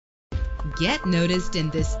Get noticed in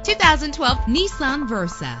this 2012 Nissan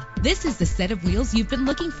Versa. This is the set of wheels you've been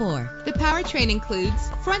looking for. The powertrain includes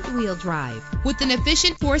front-wheel drive with an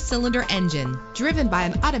efficient 4-cylinder engine driven by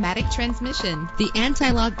an automatic transmission. The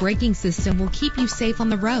anti-lock braking system will keep you safe on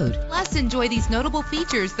the road. Plus, enjoy these notable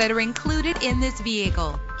features that are included in this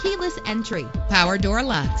vehicle: keyless entry, power door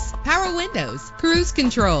locks, power windows, cruise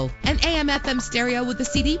control, an AM/FM stereo with a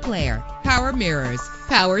CD player, power mirrors,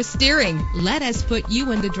 power steering. Let us put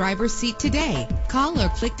you in the driver's seat today. Call or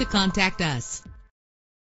click to contact us.